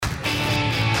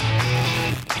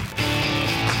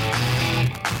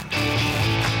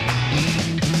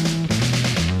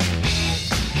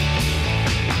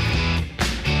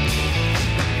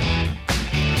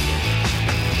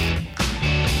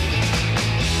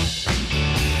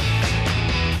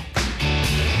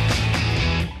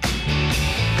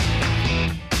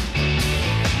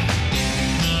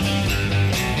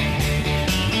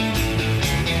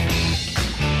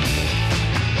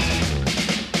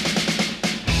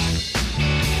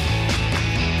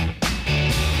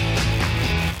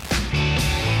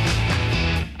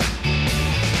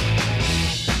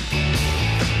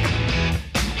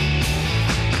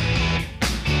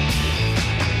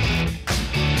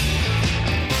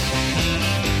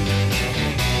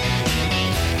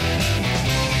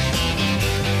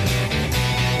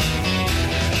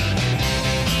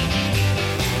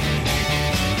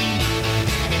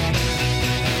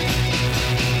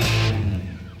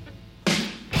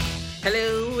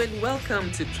Hello and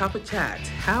welcome to Trapper Chat.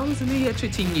 How is the new year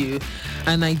treating you?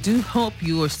 And I do hope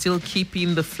you are still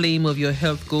keeping the flame of your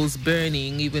health goals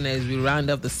burning even as we round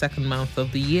up the second month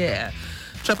of the year.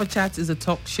 Trapper Chat is a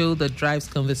talk show that drives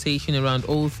conversation around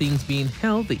all things being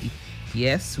healthy.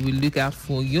 Yes, we look out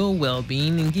for your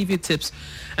well-being and give you tips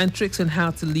and tricks on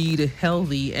how to lead a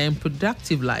healthy and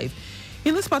productive life.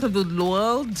 In this part of the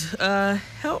world,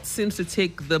 health seems to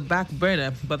take the back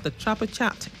burner, but the Trapper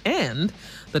Chat and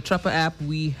the Trapper app,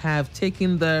 we have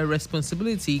taken the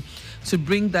responsibility to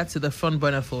bring that to the front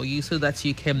burner for you so that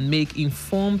you can make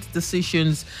informed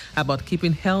decisions about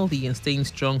keeping healthy and staying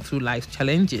strong through life's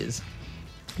challenges.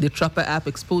 The Trapper app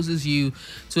exposes you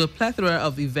to a plethora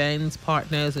of events,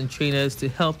 partners, and trainers to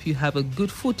help you have a good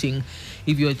footing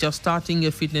if you're just starting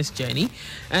your fitness journey.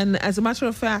 And as a matter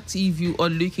of fact, if you are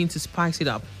looking to spice it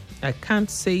up, I can't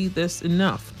say this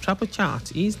enough. Trapper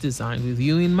Chat is designed with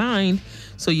you in mind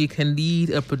so you can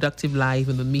lead a productive life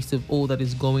in the midst of all that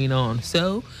is going on.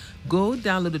 So go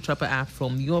download the Trapper app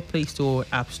from your Play Store or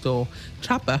App Store.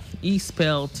 Trapper is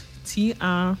spelled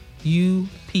Truppr.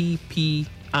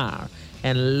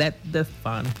 And let the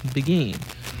fun begin.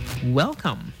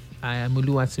 Welcome. I am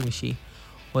Oluwatimishi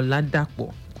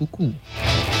Oladapo Kuku.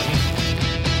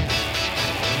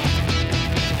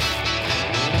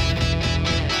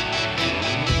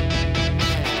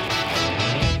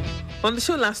 On the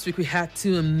show last week, we had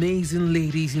two amazing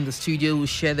ladies in the studio who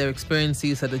shared their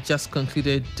experiences at the just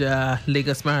concluded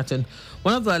Lagos Marathon.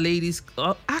 One of our ladies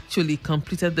actually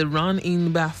completed the run in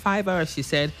about 5 hours, she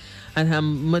said, and her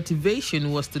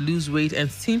motivation was to lose weight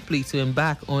and simply to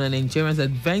embark on an endurance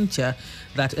adventure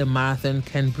that a marathon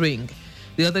can bring.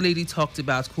 The other lady talked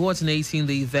about coordinating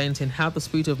the event and how the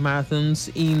spirit of marathons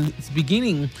is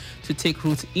beginning to take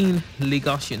root in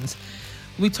Lagosians.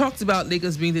 We talked about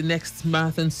Lagos being the next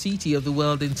marathon city of the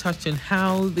world and touched on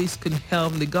how this can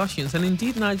help Lagosians and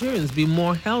indeed Nigerians be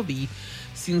more healthy,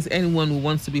 since anyone who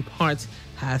wants to be part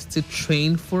has to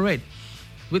train for it.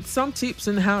 With some tips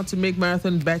on how to make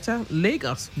marathon better,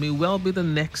 Lagos may well be the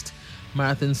next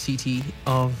marathon city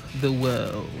of the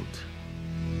world.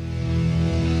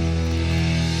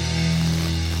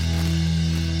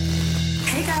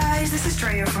 Hey guys, this is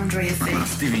Drea from Drea Fit.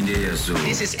 Stevie Deyaso.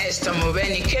 This is Esther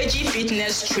Moveni, KG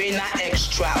Fitness Trainer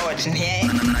Extraordinaire.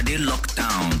 And they locked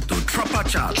down to Trapper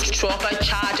Chat. Trapper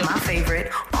Chat. My favorite,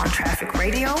 On Traffic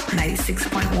Radio,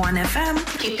 96.1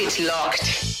 FM. Keep it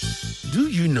locked. Do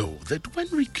you know that when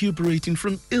recuperating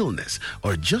from illness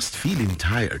or just feeling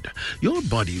tired, your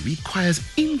body requires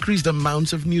increased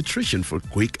amounts of nutrition for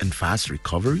quick and fast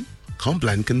recovery?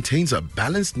 Complan contains a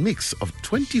balanced mix of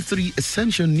 23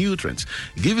 essential nutrients,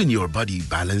 giving your body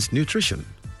balanced nutrition.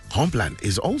 Complan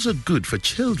is also good for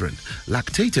children,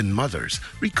 lactating mothers,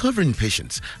 recovering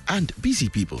patients, and busy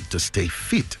people to stay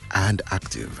fit and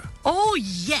active. Oh,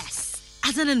 yes!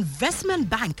 As an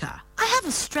investment banker, I have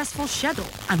a stressful schedule,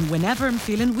 and whenever I'm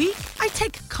feeling weak, I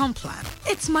take Complan.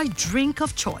 It's my drink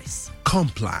of choice.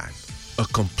 Complan, a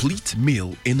complete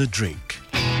meal in a drink.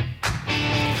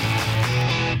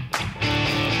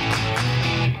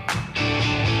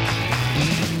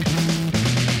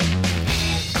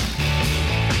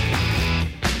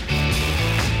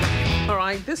 All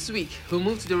right, this week we'll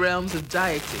move to the realms of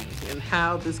dieting and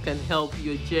how this can help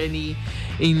your journey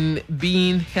in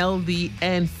being healthy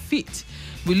and fit.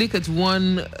 We look at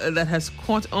one that has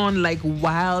caught on like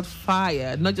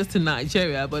wildfire, not just in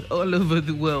Nigeria, but all over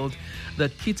the world, the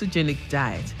ketogenic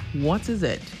diet. What is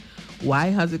it? Why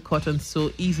has it caught on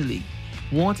so easily?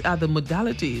 What are the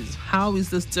modalities? How is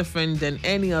this different than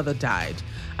any other diet?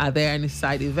 Are there any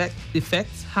side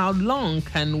effects? How long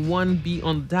can one be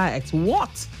on diet?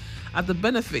 What are the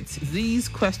benefits? These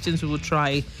questions we will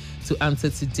try to answer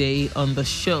today on the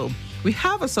show. We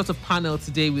have a sort of panel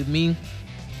today with me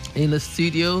in the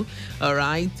studio, all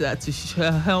right,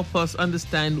 to help us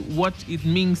understand what it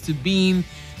means to being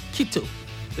keto.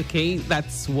 Okay,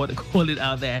 that's what I call it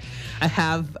out there. I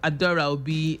have Adora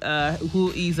Obi,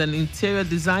 who is an interior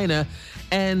designer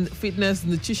and fitness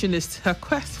nutritionist. Her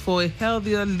quest for a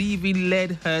healthier living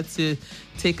led her to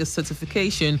take a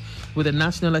certification with the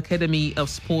National Academy of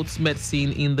Sports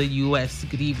Medicine in the US.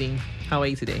 Good evening. How are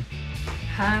you today?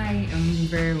 Hi, I'm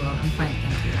very well. I'm fine,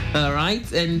 thank you. All right,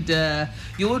 and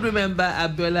you would remember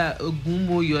Abiola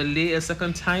Ogunmoyole a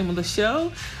second time on the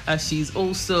show. She's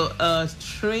also a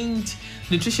trained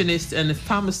nutritionist and a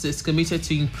pharmacist committed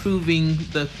to improving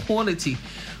the quality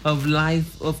of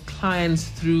life of clients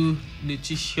through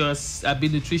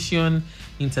nutrition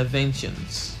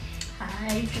interventions.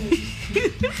 Hi,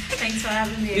 thanks for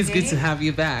having me. It's good to have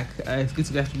you back. It's good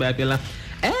to have you back, Abiola.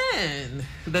 then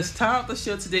the star of the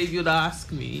show today, if you'd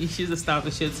ask me, she's the star of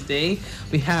the show today.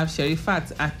 We have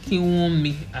Sherifat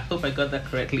Akinwumi. I hope I got that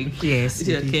correctly. Yes.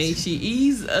 Okay. She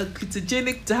is a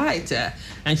ketogenic dieter,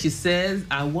 and she says,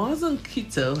 I was on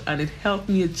keto and it helped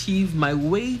me achieve my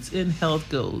weight and health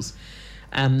goals.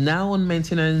 I'm now on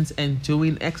maintenance and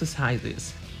doing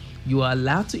exercises. You are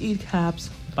allowed to eat carbs,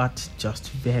 but just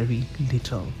very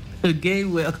little.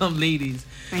 Again, welcome, ladies.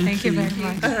 Thank you very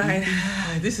much. All right.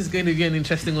 This is going to be an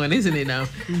interesting one, isn't it now?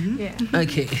 Yeah.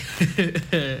 Okay.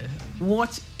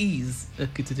 What is a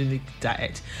ketogenic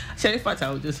diet? Sherifat,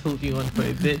 I'll just hold you on for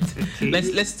a bit.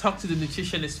 Let's talk to the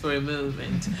nutritionist for a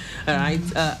moment. All right.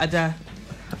 Ada,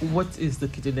 what is the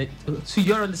ketogenic, to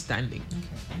your understanding?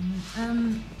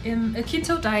 A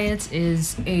keto diet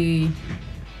is a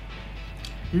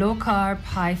low carb,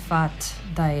 high fat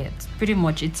diet. Pretty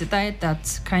much, it's a diet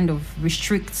that kind of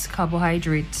restricts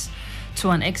carbohydrates to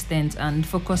an extent and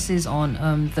focuses on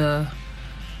the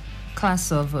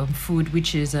class of food,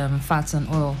 which is fats and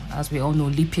oil, as we all know,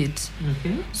 lipids.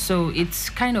 Okay. So it's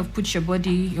kind of puts your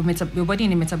body in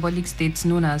a metabolic state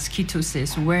known as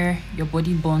ketosis, where your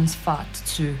body burns fat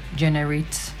to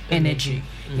generate energy.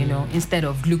 You know, instead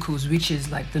of glucose, which is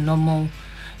like the normal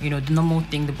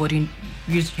thing the body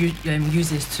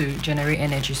uses to generate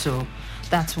energy. So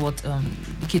that's what the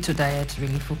keto diet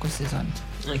really focuses on.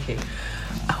 Okay.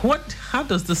 How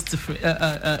does this differ?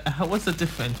 What's the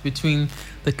difference between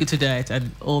the keto diet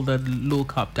and all the low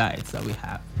carb diets that we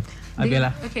have?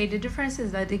 Abiola? The difference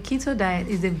is that the keto diet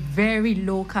is a very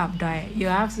low carb diet. You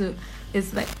have to,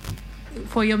 it's like,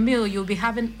 for your meal, you'll be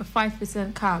having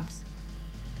 5% carbs,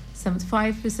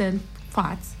 75%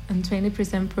 fats, and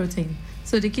 20% protein.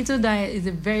 So the keto diet is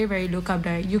a very, very low carb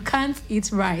diet. You can't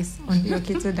eat rice on your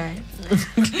keto diet.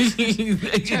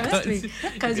 Trust me.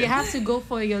 Because you have to go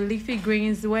for your leafy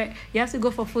greens, where you have to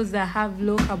go for foods that have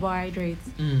low carbohydrates.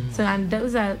 So, and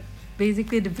those are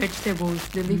basically the vegetables,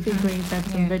 the leafy greens and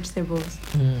some vegetables.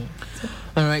 So.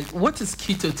 All right. What is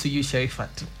keto to you,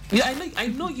 Sherifat? Yeah, I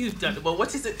know you've done it, but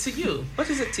what is it to you? What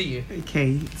is it to you?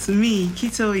 Okay, to me,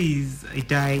 keto is a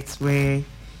diet where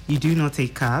you do not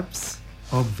take carbs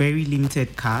or very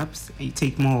limited carbs. You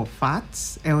take more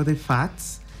fats, healthy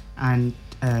fats, and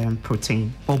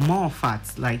protein, but more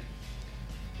fats, like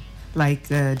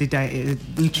the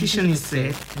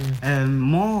nutritionist said,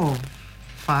 more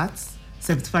fats,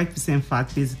 75%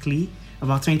 fat basically,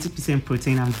 about 20%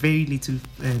 protein, and very little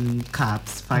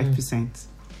carbs, 5%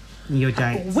 in your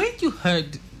diet. When you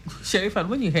heard, Sherifat,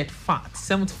 when you heard fat,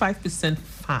 75%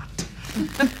 fat,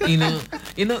 you know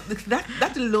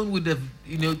that alone would have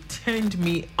turned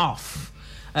me off.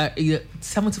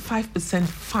 75%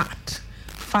 fat,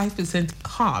 5%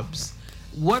 carbs.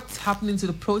 What's happening to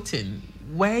the protein?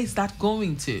 Where is that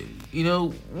going to?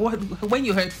 What when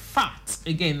you heard fat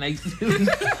again, like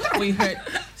when you heard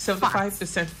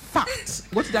 75% fat,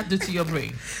 what did that do to your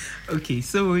brain? Okay,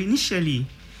 so initially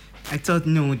I thought,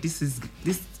 no, this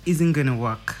isn't gonna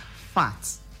work.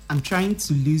 Fat. I'm trying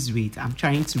to lose weight. I'm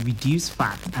trying to reduce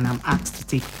fat, and I'm asked to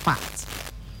take fat.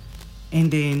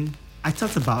 And then I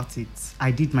thought about it.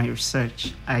 I did my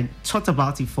research. I thought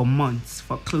about it for months,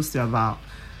 for close to about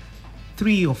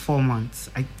 3 or 4 months.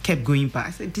 I kept going back.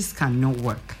 I said, this cannot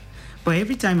work. But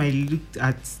every time I looked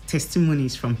at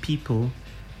testimonies from people,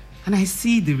 and I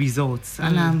see the results,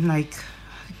 and I'm like,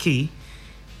 okay,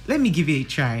 let me give it a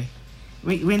try.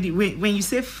 When you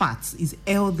say fats, it's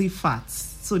healthy fats.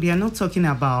 So they are not talking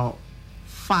about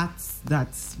fats that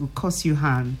will cause you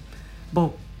harm,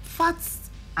 but fats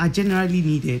are generally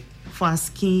needed for our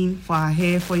skin, for our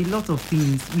hair, for a lot of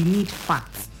things. We need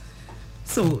fats.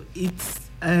 So it's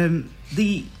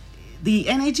the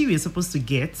energy we're supposed to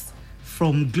get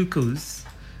from glucose,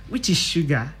 which is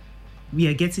sugar, we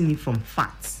are getting it from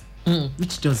fats,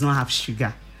 which does not have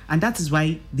sugar. And that is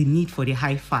why the need for the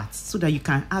high fats, so that you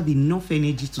can have enough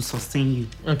energy to sustain you.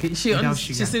 Okay, she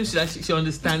seems like she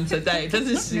understands her diet,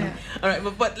 doesn't she? Yeah. All right,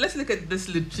 but let's look at this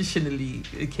nutritionally.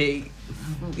 Okay,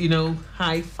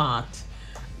 high fat,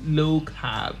 low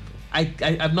carb.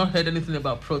 I've not heard anything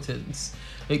about proteins.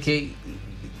 Okay,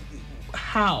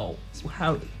 how?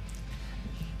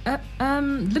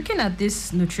 Looking at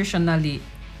this nutritionally,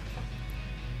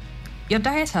 your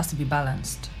diet has to be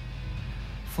balanced.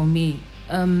 For me,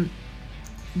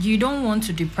 you don't want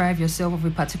to deprive yourself of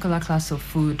a particular class of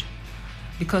food,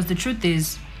 because the truth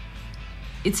is,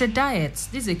 it's a diet.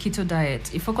 This is a keto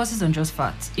diet. It focuses on just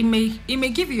fat. It may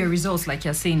give you your results, like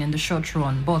you're saying, in the short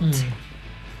run, but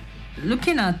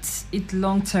looking at it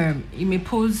long term, it may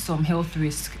pose some health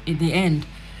risk in the end,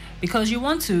 because you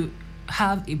want to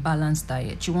have a balanced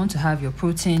diet. You want to have your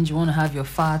proteins, you want to have your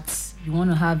fats, you want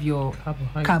to have your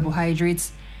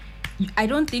carbohydrates. I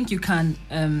don't think you can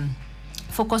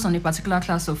focus on a particular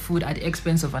class of food at the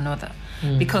expense of another,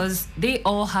 because they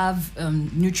all have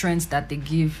nutrients that they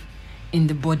give in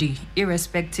the body,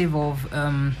 irrespective of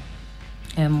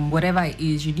whatever it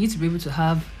is. You need to be able to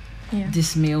have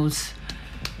these meals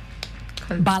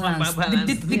balanced.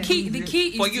 The key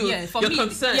is for you. For your me,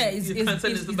 concern, is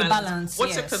the balance.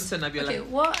 What's your concern, Abiola? Okay,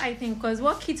 what I think, because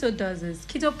what keto does is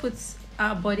keto puts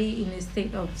our body in a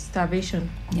state of starvation.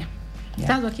 Yeah.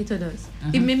 That's what keto does.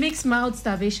 It mimics mild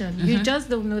starvation. You just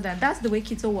don't know that. That's the way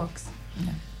keto works.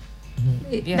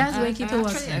 That's the way keto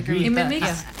works.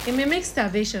 It mimics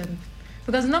starvation,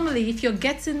 because normally if you're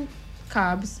getting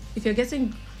carbs, if you're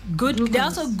getting good, there are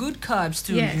also good carbs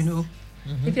too. Yes. You know,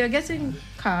 if you're getting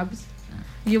carbs,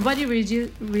 your body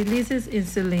releases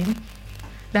insulin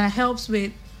that helps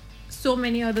with so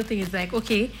many other things. Like,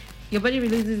 okay, your body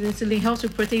releases insulin, helps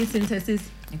with protein synthesis.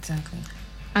 Exactly.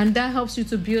 And that helps you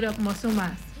to build up muscle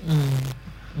mass.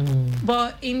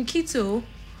 But in keto,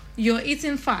 you're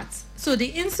eating fats. So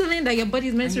the insulin that your body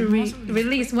is meant to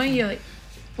release when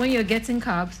you're getting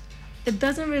carbs, it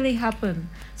doesn't really happen.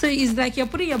 So it's like you're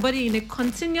putting your body in a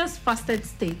continuous fasted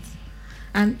state.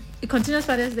 And a continuous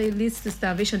fasted state leads to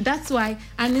starvation. That's why,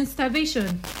 and in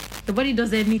starvation, the body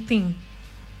does anything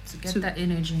to get that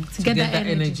energy. To get that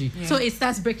energy. Yeah. So it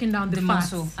starts breaking down the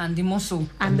muscle and the muscle.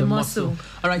 And the muscle.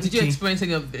 All right, did you experience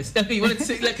any of this? You wanted to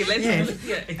say, like,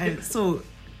 let's so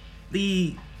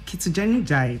the ketogenic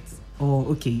diet,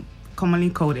 or commonly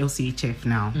called LCHF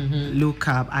now, low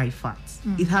carb, high fat,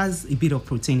 it has a bit of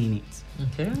protein in it.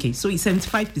 Okay, so it's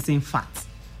 75% fat,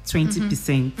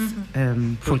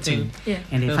 20% protein,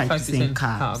 and then 5%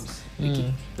 carbs.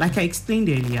 Okay. Like I explained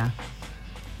earlier,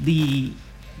 the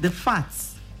fats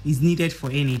is needed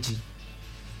for energy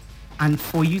and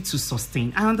for you to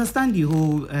sustain. I understand the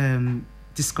whole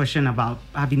discussion about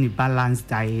having a balanced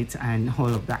diet and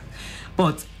all of that,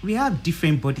 but we have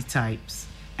different body types,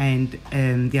 and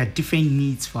there are different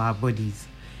needs for our bodies.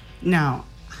 Now,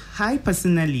 I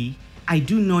personally, I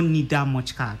do not need that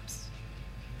much carbs,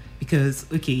 because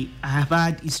I have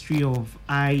had history of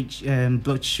high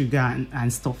blood sugar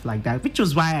and stuff like that, which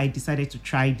was why I decided to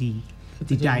try the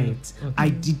diet. I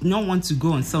did not want to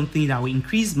go on something that will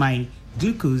increase my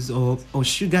glucose or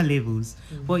sugar levels.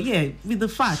 But with the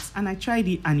fats, and I tried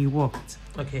it and it worked.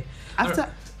 After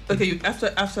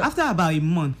about a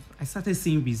month, I started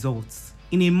seeing results.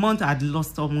 In a month, I'd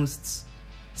lost almost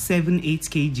 7-8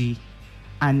 kg,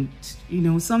 and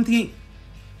something.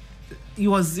 It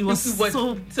was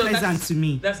so pleasant to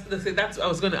me. That's what I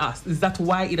was going to ask. Is that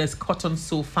why it has caught on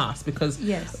so fast? Because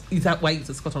is that why it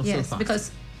has caught on so fast?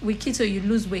 Because with keto you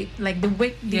lose weight. Like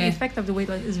the effect of the weight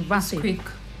loss is rapid. It's quick.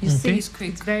 You see, it's quick.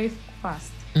 It's very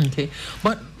fast. Okay,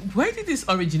 but where did this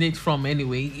originate from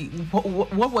anyway?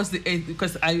 What was the,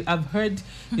 because I've heard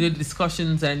the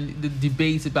discussions and the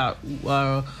debates about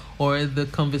or the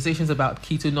conversations about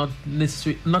keto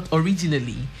not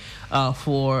originally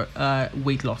for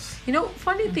weight loss.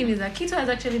 Funny thing is that keto has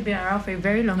actually been around for a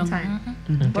very long time.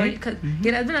 But it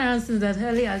has been around since as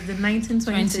early as the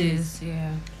 1920s.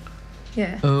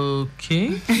 Yeah.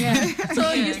 Okay. Yeah.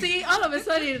 So you see, all of a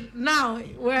sudden now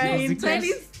we're in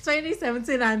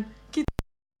 2017 and keto.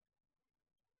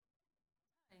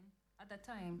 At that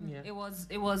time, it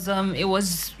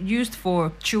was used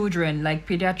for children, like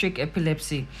pediatric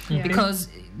epilepsy, because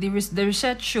the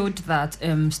research showed that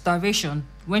starvation.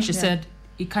 When she said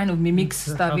it kind of mimics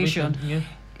starvation.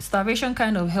 Starvation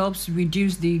kind of helps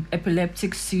reduce the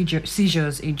epileptic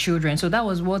seizures in children. So that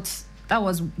was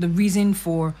the reason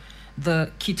for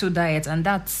the keto diet, and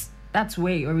that's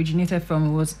where it originated from.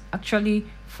 It was actually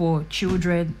for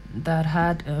children that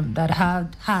had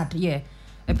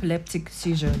epileptic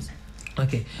seizures.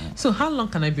 Okay, so how long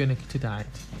can I be on a keto diet?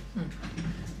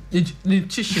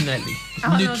 Nutritionally.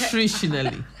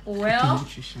 Well,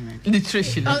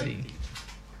 nutritionally.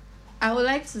 I would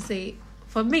like to say,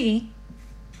 for me,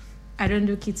 I don't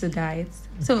do keto diets.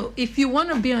 So if you want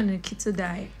to be on a keto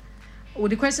diet,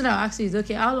 the question I'll ask you is,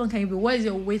 how long can you be? What is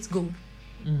your weight goal?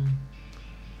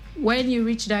 When you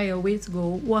reach your weight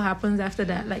goal, what happens after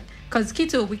that? Like, because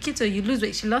with keto, you lose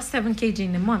weight. She lost 7 kg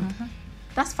in a month.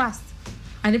 That's fast.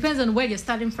 And it depends on where you're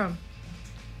starting from.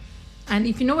 And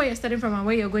if you know where you're starting from and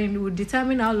where you're going, it will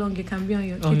determine how long you can be on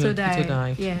your keto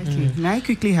diet. Yes. Now, I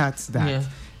quickly add to that. Yeah.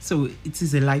 So it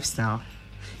is a lifestyle.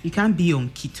 You can't be on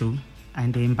keto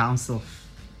and then bounce off.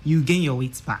 You gain your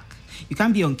weight back. You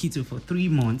can't be on keto for 3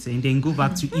 months and then go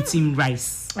back to eating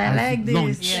rice. I like this.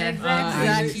 Lunch. Yeah,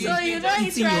 exactly. So you don't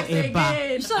eat rice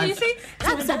again. So you see,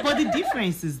 but the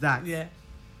difference is that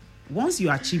once you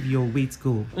achieve your weight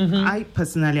goal, I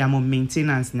personally am on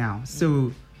maintenance now.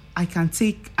 So I can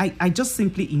take, I just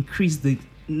simply increase the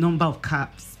number of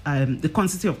carbs, the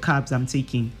quantity of carbs I'm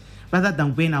taking, rather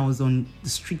than when I was on the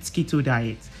strict keto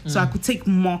diet. So I could take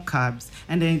more carbs,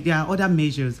 and then there are other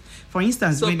measures. For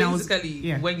instance, So when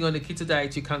basically, when you're on a keto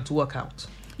diet, you can't work out.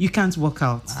 you can't work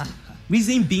out.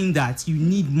 Reason being that you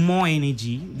need more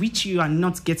energy, which you are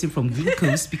not getting from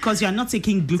glucose because you are not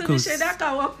taking glucose. So that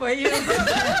can work for you.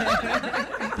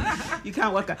 You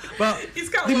can't work out. But It's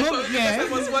can't the work moment- out because I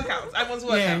must work out. I must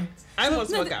work out. I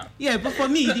must work out. Yeah, but for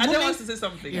me, the I don't moment- want to say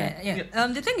something.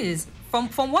 The thing is,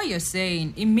 from what you're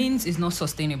saying, it means it's not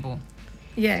sustainable.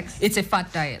 Yes. It's a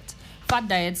fat diet. Fat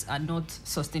diets are not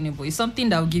sustainable. It's something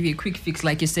that will give you a quick fix.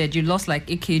 Like you said, you lost like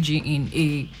 8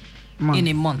 kg in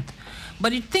a month.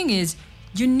 But the thing is,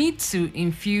 you need to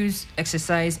infuse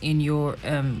exercise in your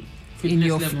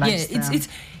lifestyle. it's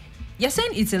you're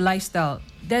saying it's a lifestyle.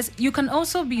 You can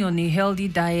also be on a healthy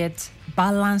diet,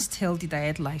 balanced healthy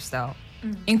diet lifestyle.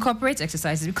 Incorporate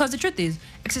exercises, because the truth is,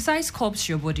 exercise sculpts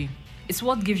your body. It's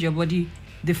what gives your body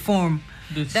the form.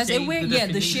 There's a way,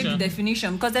 the shape, the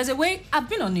definition. Because there's a way. I've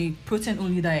been on a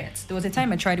protein-only diet. There was a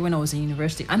time I tried when I was in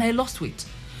university, and I lost weight.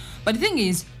 But the thing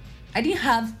is, I didn't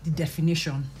have the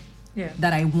definition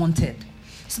that I wanted.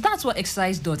 So that's what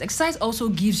exercise does. Exercise also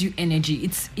gives you energy.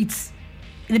 It's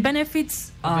the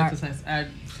benefits are Exercise and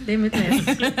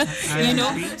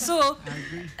limitless. So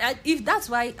if that's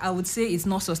why I would say it's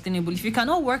not sustainable. If you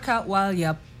cannot work out while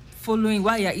you're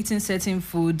eating certain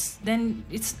foods, then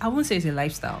I won't say it's a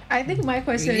lifestyle. I think my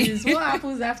question is, what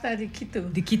happens after the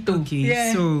keto? The keto. Okay,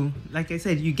 Yeah. so like I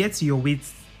said, you get to your weight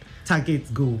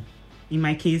target goal. In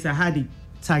my case, I had a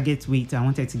target weight I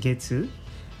wanted to get to,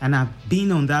 and I've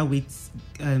been on that weight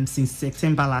since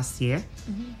September last year,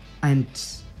 and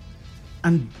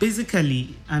I'm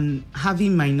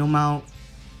having my normal,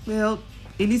 a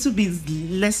little bit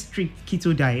less strict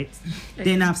keto diet.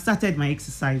 Then I've started my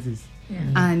exercises,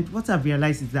 and what I've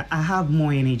realized is that I have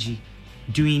more energy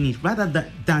doing it rather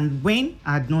than when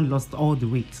I had not lost all the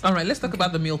weight. all right, let's talk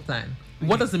about the meal plan.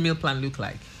 What does the meal plan look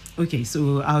like? Okay,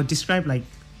 so I'll describe like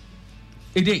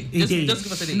A day. a day. Just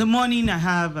give us a day. In the morning, I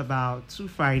have about 2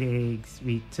 fried eggs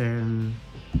with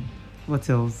what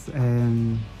else?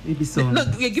 Maybe some. No,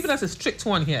 you're giving us a strict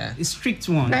one here. A strict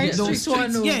one. Very No, strict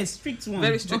one, no. Yes, strict one.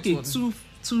 Very strict okay, one.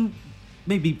 two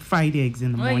maybe fried eggs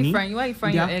in the Why morning. are you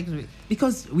frying your eggs with?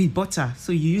 Because with butter,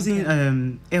 so you're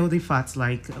using healthy fats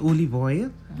like olive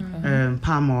oil,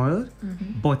 palm oil,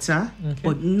 butter,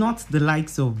 but not the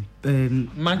likes of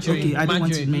Margarine. Okay, I don't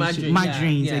want to mention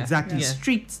margarines. yeah, Exactly, yeah.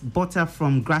 strict butter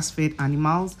from grass-fed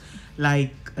animals,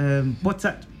 like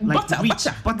butter, like rich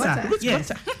butter.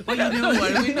 Yes, but you know, Don't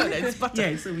worry, we know that it's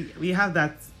butter. yeah. So we have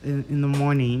that in the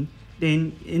morning.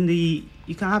 Then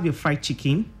you can have your fried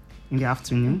chicken in the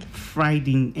afternoon, fried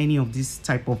in any of these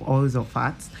type of oils or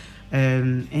fats,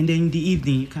 and then in the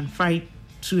evening you can fry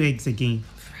 2 eggs again.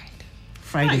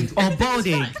 Fried eggs or boiled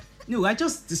egg. No, I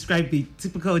just described the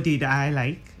typical day that I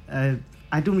like.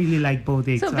 I don't really like boiled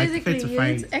eggs, So so I prefer basically, to you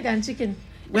fry eat it. egg and chicken.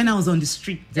 When I was on the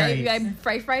strict diet.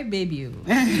 I fry baby.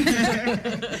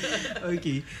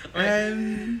 Okay.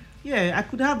 I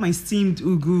could have my steamed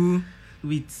ugu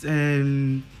with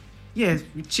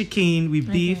with chicken,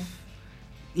 with beef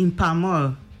in palm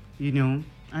oil,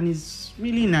 and it's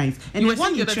really nice. And You were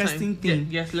one saying the other interesting time- thing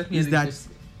yes, let me is hear that this.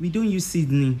 we don't use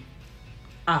seasoning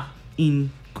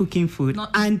in cooking food.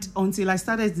 And until I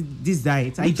started this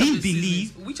diet, I didn't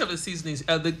believe. Which of the seasonings?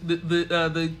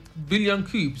 The billion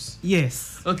cubes.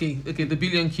 Yes. Okay. The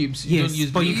billion cubes. You Yes, don't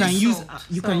use but you billion. can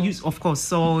use can use, of course,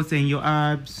 salt and your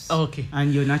herbs. Okay.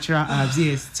 And your natural herbs,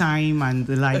 yes, thyme and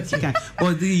the like. You can,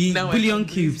 but the Now I bouillon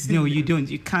can cubes, no, you don't.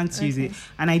 You can't use it.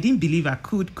 And I didn't believe I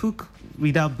could cook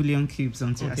without bouillon cubes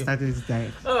until I started this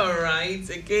diet. All right.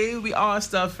 Okay. We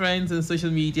asked our friends on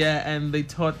social media, and they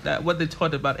thought that what they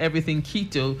thought about everything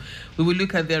keto. We will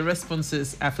look at their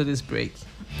responses after this break.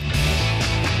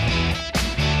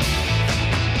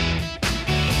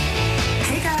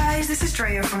 Hey guys, this is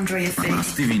Drea from Drea Fit.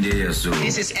 Steven Yesu.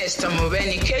 This is Esther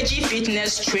Mubeni, KG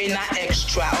Fitness Trainer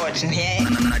Extraordinaire.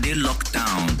 And they locked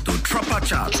down to Trapper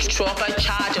Chat. Trapper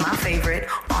Chat. My favorite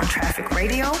on Traffic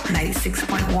Radio,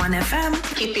 96.1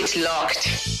 FM. Keep it locked.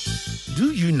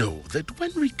 Do you know that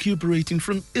when recuperating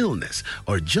from illness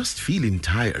or just feeling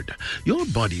tired, your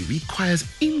body requires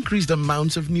increased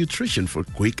amounts of nutrition for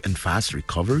quick and fast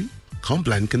recovery?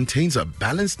 Complan contains a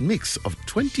balanced mix of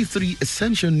 23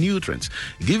 essential nutrients,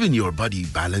 giving your body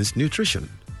balanced nutrition.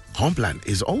 Complan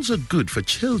is also good for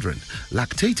children,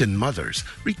 lactating mothers,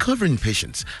 recovering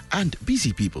patients, and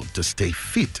busy people to stay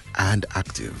fit and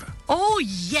active. Oh,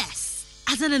 yes.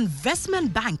 As an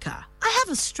investment banker, I I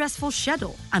have a stressful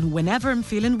schedule, and whenever I'm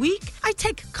feeling weak, I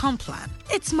take Complan.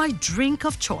 It's my drink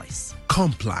of choice.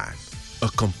 Complan, a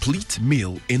complete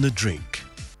meal in a drink.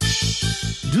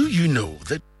 Do you know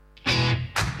that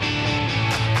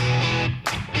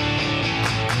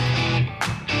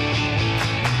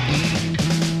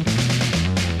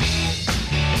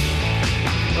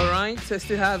I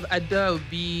still have Adora.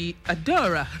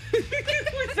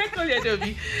 What's that called?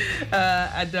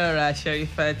 Adora,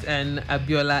 Sharifat, and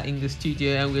Abiola in the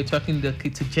studio, and we're talking the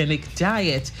ketogenic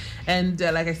diet. And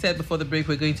like I said before the break,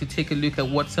 we're going to take a look at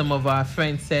what some of our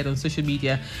friends said on social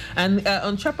media. And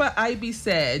on Trapper, IB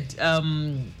said,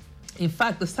 in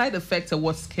fact, the side effects are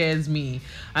what scares me.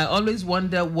 I always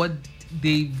wonder what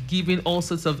they've given all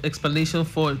sorts of explanation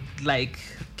for, like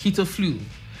keto flu.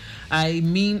 I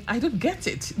mean, I don't get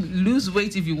it. Lose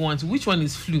weight if you want. Which one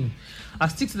is flu? I'll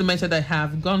stick to the method I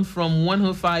have. Gone from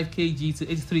 105 kg to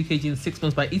 83 kg in 6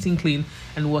 months by eating clean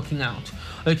and working out.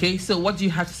 Okay, so what do you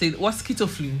have to say? What's keto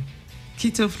flu?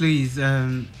 Keto flu is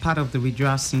part of the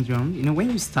withdrawal syndrome. You know, when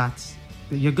you start,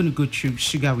 you're going to go through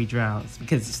sugar withdrawals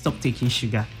because you stop taking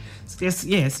sugar. So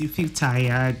yes, you feel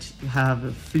tired, you have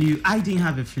a flu. I didn't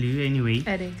have a flu anyway.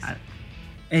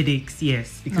 Headaches,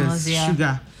 yes, because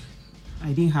sugar.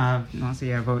 I didn't have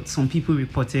nausea, but some people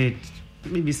reported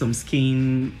maybe some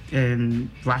skin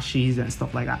rashes and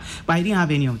stuff like that. But I didn't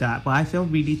have any of that. But I felt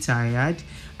really tired,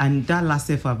 and that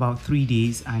lasted for about 3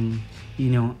 days. And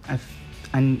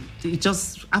and it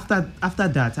just after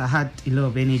that, I had a lot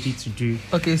of energy to do.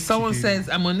 Okay, someone says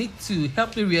I'm on it to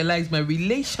help me realize my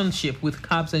relationship with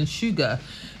carbs and sugar.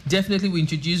 Definitely, we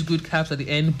introduce good carbs at the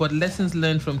end, but lessons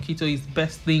learned from keto is the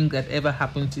best thing that ever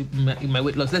happened to in my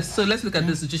weight loss. Let's look at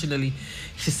this situationally.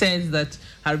 She says that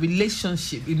her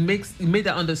relationship, it made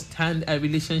her understand her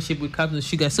relationship with carbs and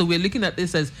sugar. So we're looking at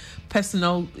this as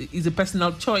personal. Is a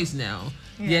personal choice now.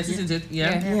 Yeah. Yes, isn't it?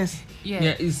 Yeah. Yes.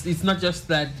 Yeah. It's not just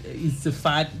that it's a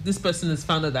fad. This person has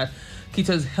found out that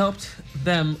keto has helped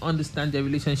them understand their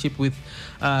relationship with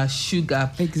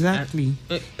sugar. Exactly.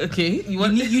 Okay. You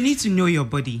need to know your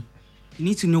body. You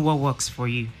need to know what works for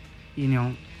you,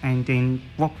 and then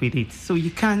work with it. So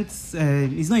you can't,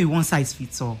 it's not a one size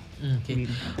fits all. Okay.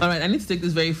 Really. All right, I need to take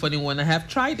this very funny one. I have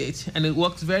tried it and it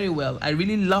works very well. I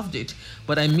really loved it,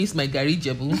 but I miss my Gary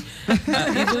Jebu.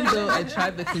 Even though I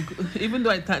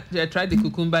tried the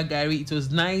cucumber Gary, it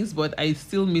was nice, but I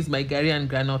still miss my Gary and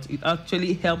granite. It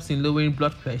actually helps in lowering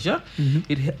blood pressure.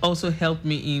 Mm-hmm. It also helped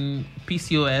me in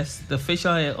PCOS. The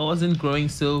facial hair wasn't growing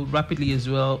so rapidly as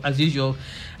usual,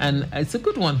 and it's a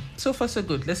good one. So far, so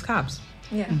good. Less carbs.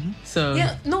 Yeah. Mm-hmm. So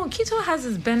keto has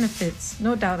its benefits,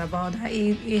 no doubt about that.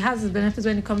 It has its benefits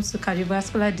when it comes to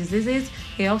cardiovascular diseases.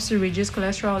 It helps to reduce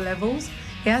cholesterol levels.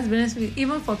 It has benefits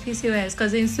even for PCOS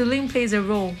because insulin plays a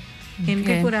role in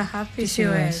people that have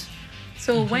PCOS.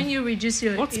 So when you reduce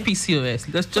your PCOS?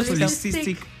 That's just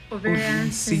polycystic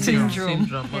ovarian syndrome.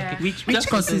 Yeah. Okay. Which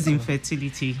causes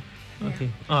infertility.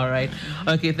 Okay. All right.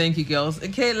 Okay. Thank you, girls.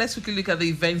 Okay. Let's quickly look at the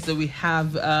events that we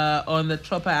have on the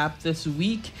Tropper app this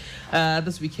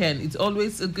weekend. It's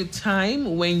always a good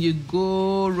time when you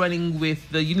go running with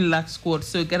the Unilag squad.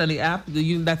 So get on the app.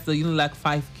 That's the Unilag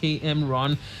 5 km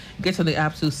run. Get on the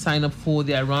app to sign up for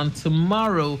their run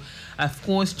tomorrow. Of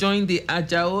course, join the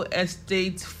Ajao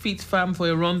Estate Fit Farm for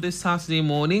a run this Saturday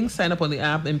morning. Sign up on the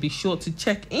app and be sure to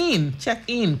check in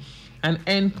and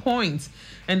earn points.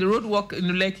 And the road walk in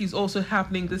Lekki is also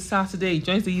happening this Saturday.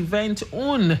 Join the event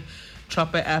on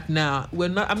Trapper app now.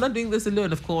 I'm not doing this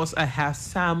alone, of course. I have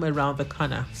Sam around the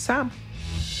corner. Sam.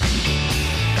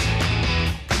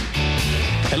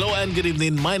 Hello and good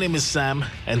evening. My name is Sam,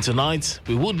 and tonight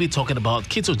we will be talking about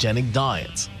ketogenic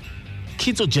diet.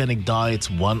 Ketogenic Diet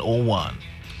 101.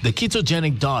 The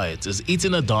ketogenic diet is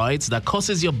eating a diet that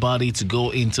causes your body to go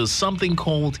into something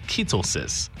called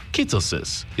ketosis.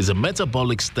 Ketosis is a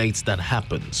metabolic state that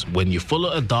happens when you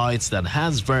follow a diet that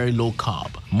has very low carb,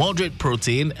 moderate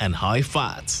protein, and high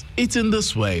fat. Eating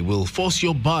this way will force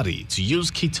your body to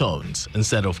use ketones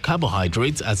instead of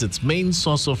carbohydrates as its main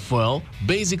source of fuel,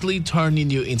 basically turning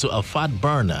you into a fat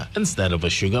burner instead of a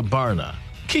sugar burner.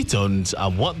 Ketones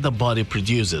are what the body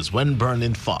produces when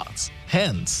burning fats,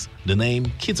 hence the name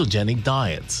ketogenic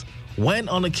diet. When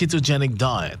on a ketogenic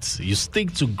diet, you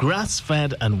stick to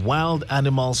grass-fed and wild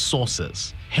animal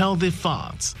sources, healthy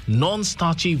fats,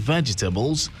 non-starchy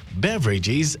vegetables,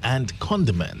 beverages, and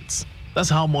condiments. That's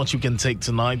how much you can take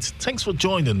tonight. Thanks for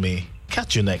joining me.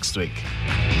 Catch you next week.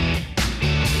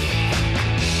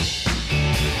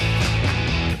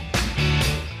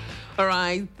 All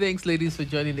right, thanks, ladies, for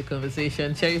joining the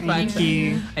conversation. Cherry Thank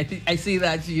you. I see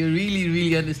that you really,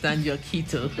 really understand your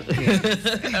keto.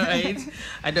 All right,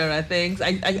 Adora, thanks.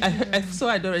 I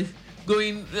saw Adora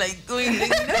going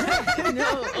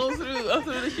all through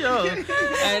the show.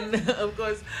 And of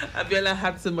course, Abiola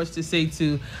had so much to say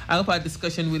too. I hope our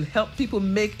discussion will help people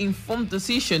make informed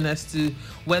decision as to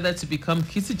whether to become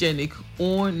ketogenic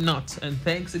or not. And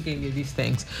thanks again, Yves.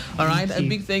 Thanks. All right, a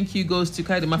big thank you goes to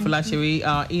Kaide Mafalashere,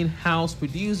 our in-house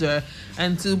producer,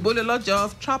 and to Bololoja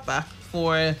of Trapper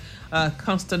for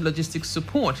constant logistics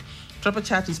support. Trapper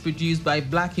Chat is produced by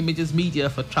Black Images Media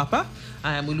for Trapper.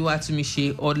 I am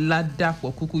Uluwatumishi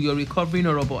Oladapo Kuku, your recovering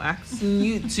honorable, asking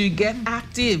you to get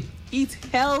active, eat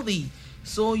healthy,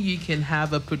 so you can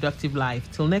have a productive life.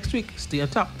 Till next week, stay on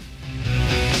top.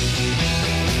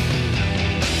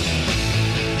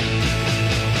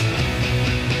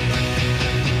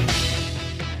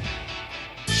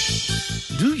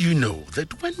 Do you know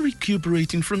that when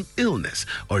recuperating from illness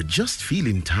or just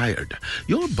feeling tired,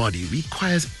 your body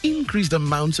requires increased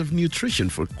amounts of nutrition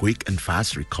for quick and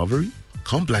fast recovery?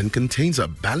 Complan contains a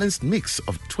balanced mix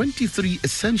of 23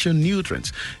 essential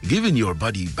nutrients, giving your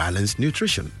body balanced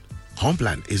nutrition.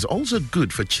 Complan is also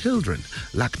good for children,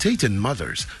 lactating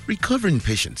mothers, recovering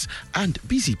patients, and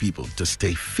busy people to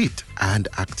stay fit and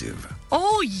active.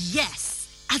 Oh, yes!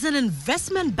 As an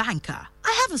investment banker,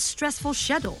 I have a stressful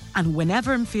schedule, and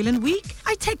whenever I'm feeling weak,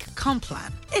 I take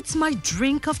Complan. It's my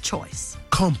drink of choice.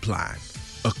 Complan,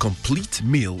 a complete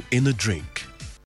meal in a drink.